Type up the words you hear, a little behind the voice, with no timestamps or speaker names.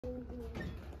There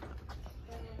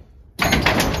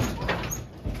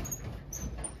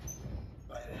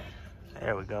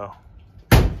we go.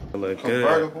 Look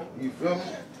Convertible, good. you feel me?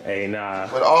 Hey, nah.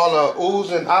 With all the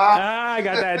oohs and ahs. Ah, I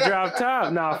got that drop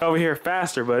top. Nah, over here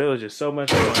faster, but it was just so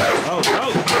much fun. Oh.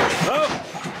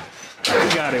 We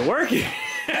got it working.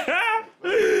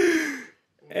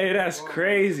 Hey, that's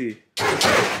crazy. God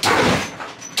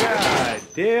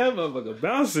damn, I'm gonna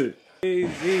bounce it.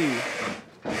 Easy.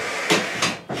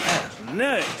 That's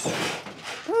nuts.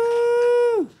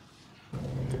 Woo.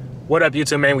 What up,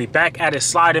 YouTube, man? We back at it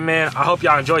sliding, man. I hope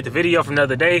y'all enjoyed the video from the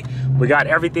other day. We got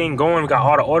everything going. We got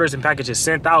all the orders and packages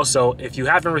sent out. So if you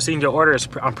haven't received your orders,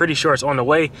 I'm pretty sure it's on the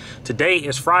way. Today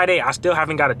is Friday. I still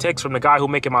haven't got a text from the guy who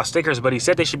making my stickers, but he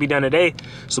said they should be done today.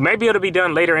 So maybe it'll be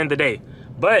done later in the day.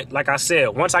 But like I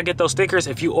said, once I get those stickers,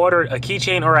 if you ordered a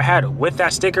keychain or a hat with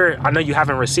that sticker, I know you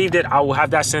haven't received it, I will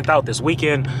have that sent out this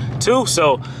weekend too.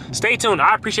 So stay tuned.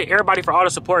 I appreciate everybody for all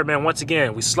the support, man. Once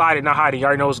again, we sliding, not hiding. You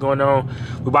already know what's going on.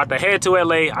 We about to head to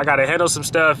LA. I gotta handle some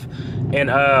stuff. And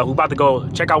we about to go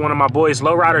check out one of my boys,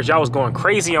 Lowriders. Y'all was going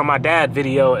crazy on my dad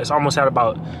video. It's almost at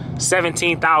about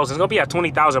 17,000. It's gonna be at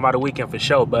 20,000 by the weekend for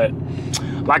sure. But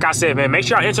like I said, man, make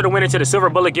sure y'all enter to win into the Silver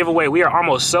Bullet giveaway. We are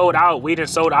almost sold out. We done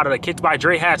sold out of the Kicked by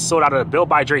Dre hats, sold out of the Built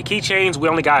by Dre keychains. We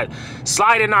only got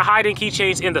SLIDN, not HIDN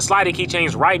keychains, and the SLIDN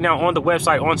keychains right now on the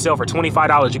website on sale for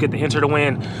 $25. You get to enter to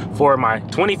win for my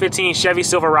 2015 Chevy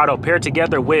Silverado paired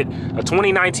together with a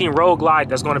 2019 ROADGLIDE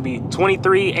that's going to be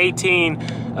 23, 18,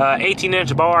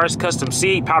 18-inch bars, custom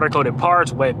seat, powder coated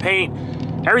parts, wet paint.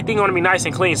 Everything gonna be nice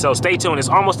and clean, so stay tuned. It's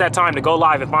almost that time to go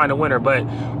live and find a winner. But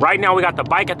right now we got the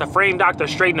bike at the frame doctor,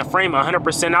 straighten the frame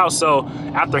 100% out. So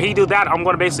after he do that, I'm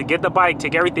gonna basically get the bike,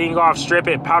 take everything off, strip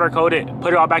it, powder coat it,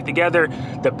 put it all back together.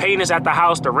 The paint is at the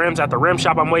house, the rims at the rim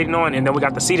shop I'm waiting on, and then we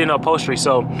got the seat and upholstery.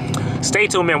 So stay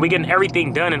tuned, man. We getting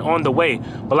everything done and on the way.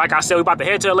 But like I said, we about to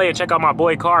head to LA and check out my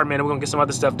boy car, man, and we're gonna get some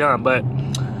other stuff done. But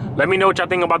let me know what y'all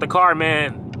think about the car,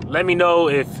 man. Let me know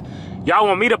if y'all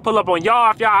want me to pull up on y'all,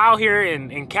 if y'all out here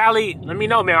in Cali. Let me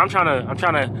know, man. I'm trying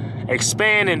to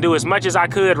expand and do as much as I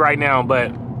could right now,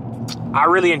 but I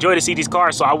really enjoy to see these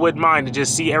cars, so I wouldn't mind to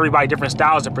just see everybody different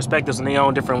styles and perspectives in their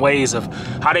own different ways of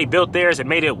how they built theirs and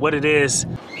made it what it is.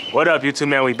 What up, YouTube,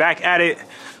 man? We back at it.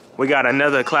 We got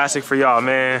another classic for y'all,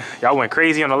 man. Y'all went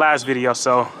crazy on the last video,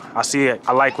 so I see it.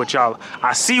 I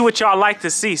see what y'all like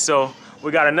to see. So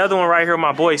we got another one right here with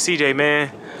my boy CJ,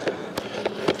 man.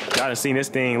 Y'all done seen this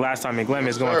thing last time in Glen.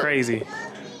 It's going crazy.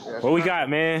 What we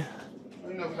got, man?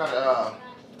 You know, we got a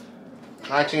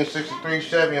 1963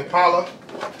 Chevy Impala.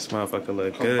 This motherfucker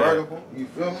look Convertible, good. you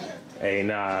feel me? Hey,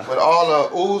 nah. With all the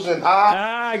oohs and ahs.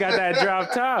 Ah, I got that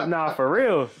drop top. Nah, for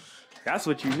real. That's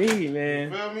what you need,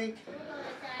 man. You feel me?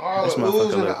 All this the motherfucker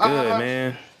oohs and look good,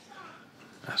 man.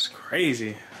 That's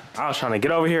crazy. I was trying to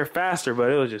get over here faster, but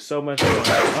it was just so much fun.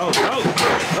 Oh.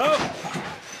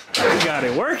 We got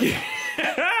it working.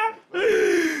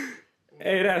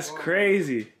 Hey, that's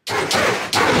crazy. God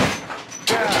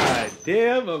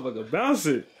damn, I'm gonna bounce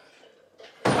it.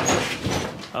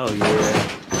 Oh yeah.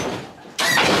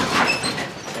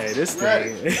 Hey, this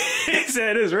thing. He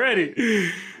said it's ready.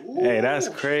 Ooh, hey, that's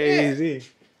crazy.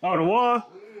 Shit. Oh, the wall?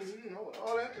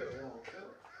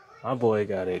 My boy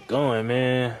got it going,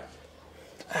 man.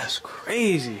 That's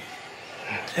crazy.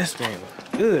 This thing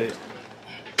look good.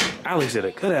 Alex did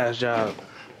a good ass job.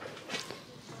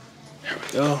 There we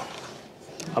go.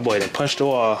 My boy done punched the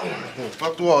wall.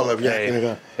 Fuck the wall up, yeah.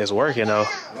 Hey, it's working though.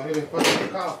 Fuck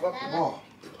the wall.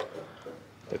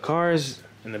 The car is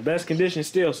in the best condition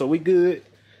still, so we good.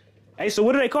 Hey, so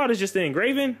what do they call this? Just the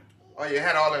engraving? Oh, you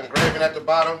had all the engraving at the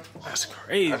bottom. That's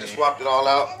crazy. I just swapped it all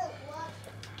out.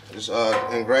 Just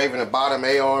engraving the bottom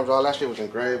A-arms, all that shit was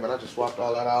engraved, but I just swapped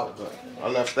all that out. But I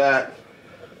left that,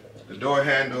 the door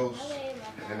handles,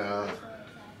 and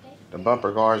the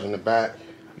bumper guards in the back.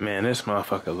 Man, this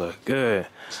motherfucker look good.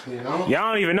 You know?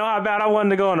 Y'all don't even know how bad I wanted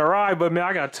to go on a ride, but man,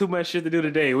 I got too much shit to do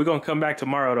today. We're gonna come back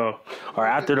tomorrow though, or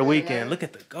after the weekend. Man. Look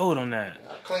at the gold on that.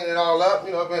 I cleaned it all up.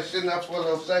 You know, I've been sitting up for a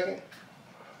little second.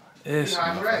 This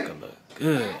motherfucker look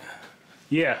good.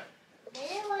 Yeah.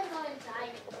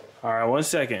 All right, 1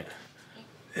 second.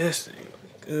 This thing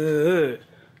look good.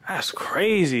 That's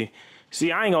crazy.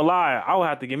 See, I ain't gonna lie. I would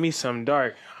have to give me something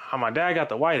dark. How my dad got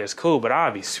the white, it's cool, but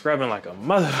I'll be scrubbing like a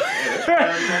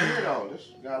motherfucker. This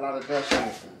got a lot of dust in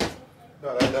it.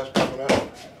 Got that dust coming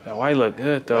out. That white look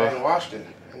good though. I ain't washed it.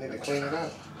 I need to clean it up.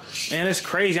 Man, it's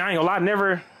crazy. I ain't gonna lie.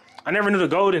 I never knew the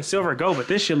gold and silver go, but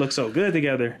this shit looks so good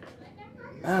together.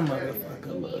 That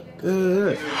motherfucker look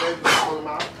good.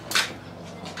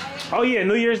 Oh yeah,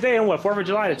 New Year's Day and what, 4th of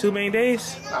July, the 2 main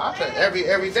days? Nah, I said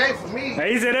every day for me.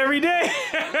 He said every day.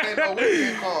 Ain't no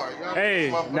weekend card. You know Hey,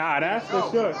 nah, that's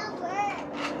for sure.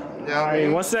 Yeah, All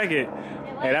right, 1 second.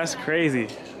 Hey, that's crazy.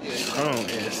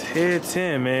 It's HID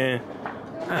 10, man.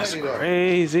 That's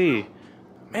crazy.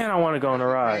 Man, I want to go on the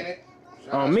ride.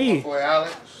 On me.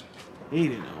 He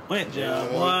did a wet job,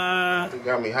 boy. He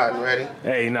got me hot and ready.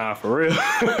 Hey, nah, for real.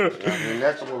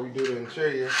 That's what we do the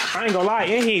interior. I ain't gonna lie,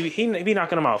 and he be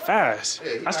knocking them out fast.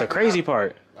 Yeah, that's the crazy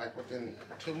part. Like within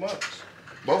 2 months,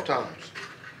 both times.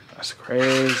 That's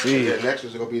crazy. Yeah, next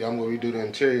is gonna be I'm gonna redo the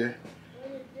interior.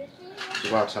 It's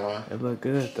about time. It look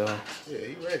good though. Yeah,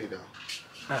 he ready though.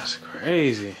 That's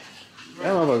crazy.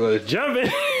 That motherfucker was jumping.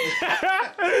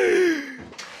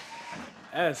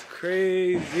 That's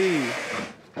crazy.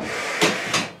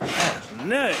 That's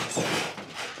nuts.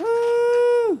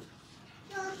 Woo!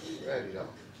 Ready though.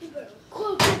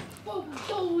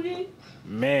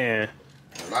 Man.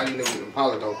 A lot of you niggas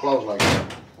Impala don't close like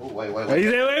that. Oh, wait. You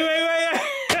say, wait.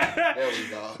 There we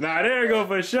go. Nah, there we go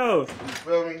for sure. You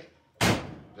feel me?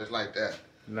 Just like that.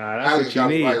 Nah, that's what you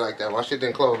need. Like that. My shit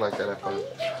didn't close like that at first.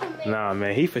 Nah,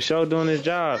 man, he for sure doing his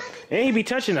job. And he be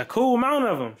touching a cool amount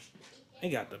of them. He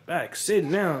got the back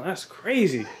sitting down. That's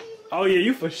crazy. Oh yeah,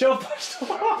 you for sure pushed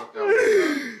him off.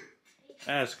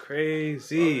 That's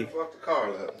crazy. Fuck the car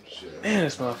up. Shit. Man,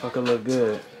 this motherfucker look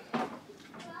good.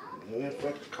 Man,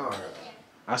 fuck the car up.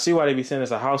 I see why they be saying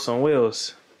it's a house on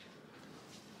wheels.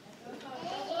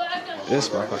 This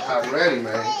motherfucker. I'm ready,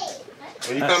 man.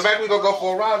 When you come back, we gonna go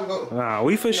for a ride. Nah,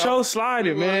 we for sure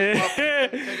sliding, man.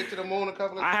 Take it to the moon a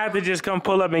couple of times. I had to just come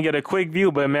pull up and get a quick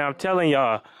view, but man, I'm telling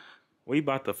y'all, we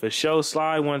about to for sure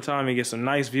slide one time and get some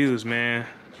nice views, man.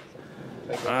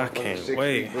 I can't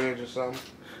wait. Bridge or something.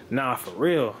 Nah, for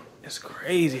real. It's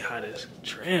crazy how this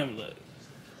trim look.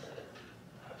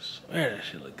 I swear that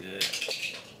shit look good.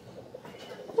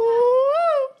 Woo!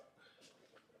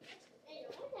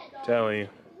 Telling you.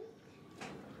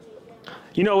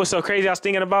 You know what's so crazy I was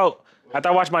thinking about? After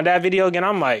I watched my dad video again,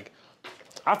 I'm like,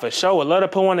 I for sure would love to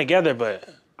put one together, but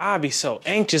I'd be so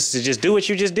anxious to just do what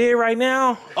you just did right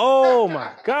now. Oh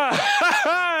my God.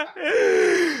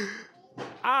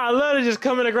 I love to just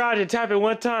come in the garage and tap it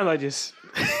one time, like just.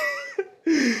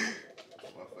 Hey,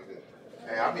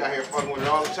 I be out here fucking with it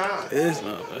all the time. This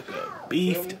motherfucker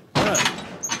beefed up.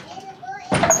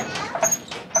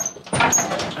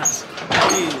 That's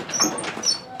crazy.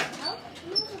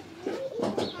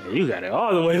 Hey, you got it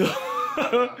all the way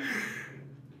low.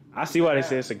 I see why they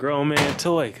say it's a grown man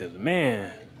toy, cause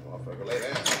man,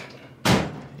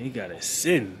 he got it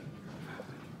sitting.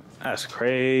 That's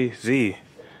crazy.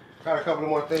 Got a couple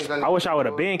more things. I wish I would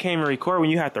have been came and record when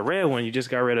you had the red one you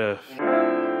just got rid of.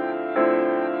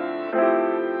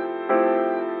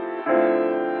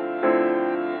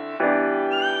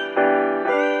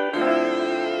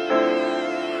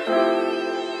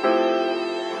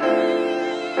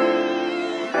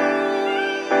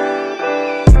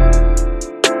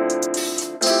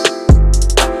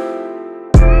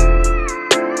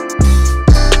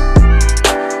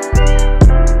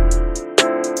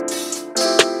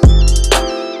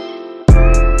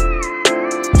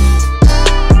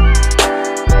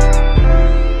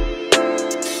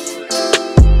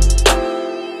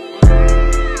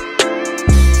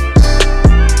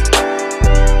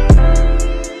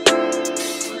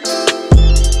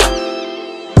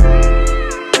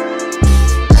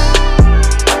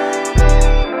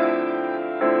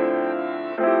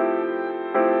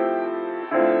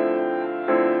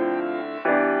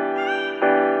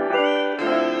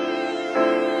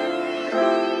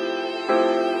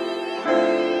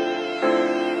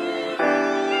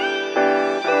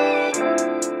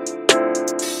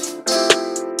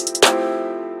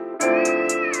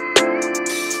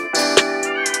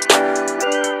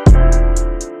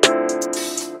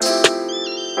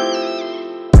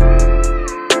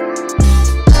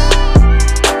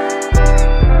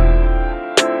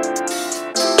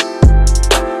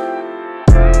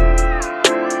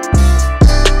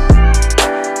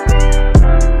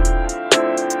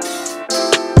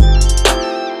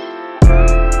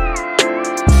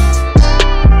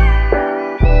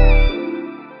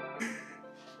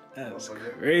 That's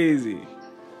crazy.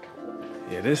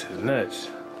 Yeah, this is nuts.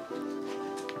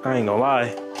 I ain't gonna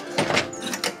lie.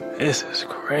 This is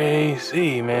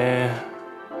crazy, man.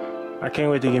 I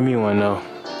can't wait to get me one though.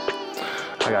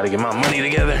 I gotta get my money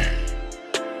together.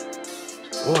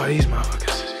 Boy, these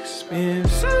motherfuckers is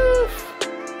expensive.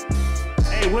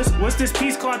 Hey, what's this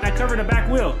piece called that covered the back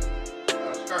wheel?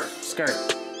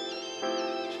 Skirt.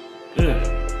 Good.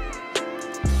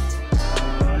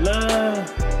 Love.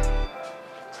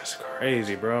 That's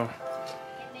crazy, bro.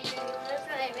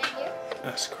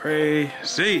 That's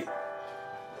crazy.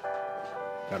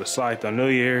 Got a slide on New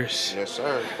Year's. Yes,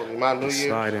 sir. For my New Year's.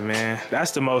 Sliding, man.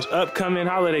 That's the most upcoming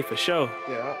holiday for sure.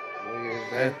 Yeah, New Year's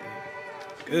Day.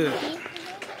 Good.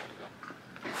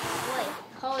 Wait,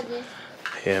 hold this.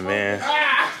 Yeah, man.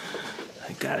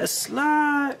 I got a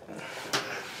slide.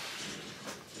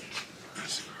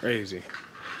 That's crazy.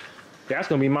 That's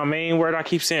gonna be my main word I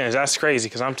keep saying. Is that's crazy,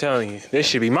 because I'm telling you, this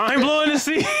should be mind-blowing to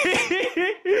see.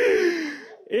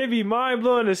 It'd be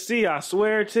mind-blowing to see, I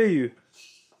swear to you.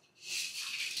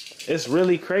 It's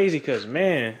really crazy because,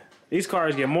 man, these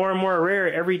cars get more and more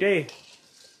rare every day.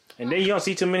 And then you don't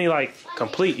see too many, like,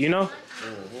 complete, you know?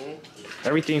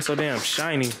 Everything's so damn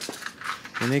shiny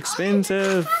and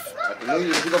expensive. New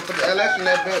Year's, we gonna put the LS in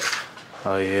that bitch.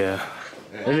 Oh, yeah.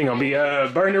 Everything gonna be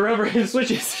burn the rubber and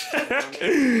switches. Put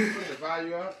the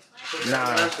value up.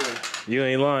 Nah, you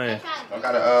ain't lying. I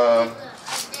gotta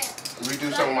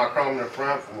redo some of my chrome in the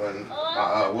front from when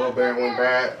my wheel bearing went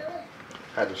bad.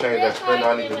 Had to change that spindle.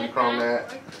 I need to re-chrome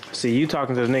that. See, you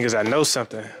talking to the niggas that know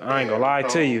something. I ain't gonna lie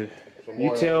to you.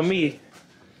 You tell me.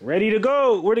 Ready to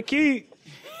go. Where the key?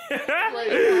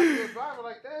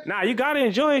 Nah, you gotta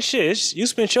enjoy it, shit. You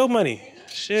spent your money.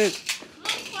 Shit.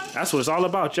 That's what it's all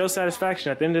about. Your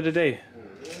satisfaction at the end of the day.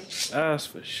 That's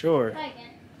for sure.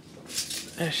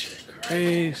 That shit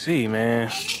crazy,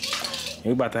 man.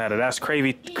 You about to have that's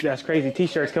crazy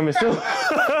t-shirts coming soon.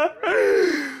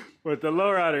 With the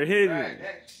lowrider hidden.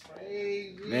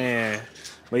 Man.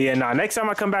 But yeah, nah, next time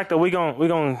I come back though, we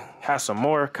gon' have some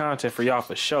more content for y'all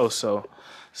for sure. So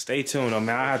stay tuned though,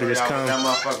 man. I have to just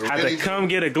come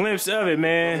get a glimpse of it,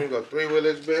 man. We go 3-wheel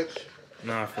this bitch.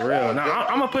 Nah, for real. Nah,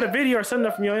 I'm gonna put a video or something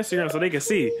up from your Instagram so they can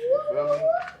see.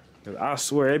 I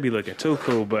swear it be looking too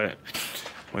cool, but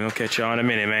we gonna catch y'all in a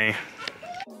minute, man.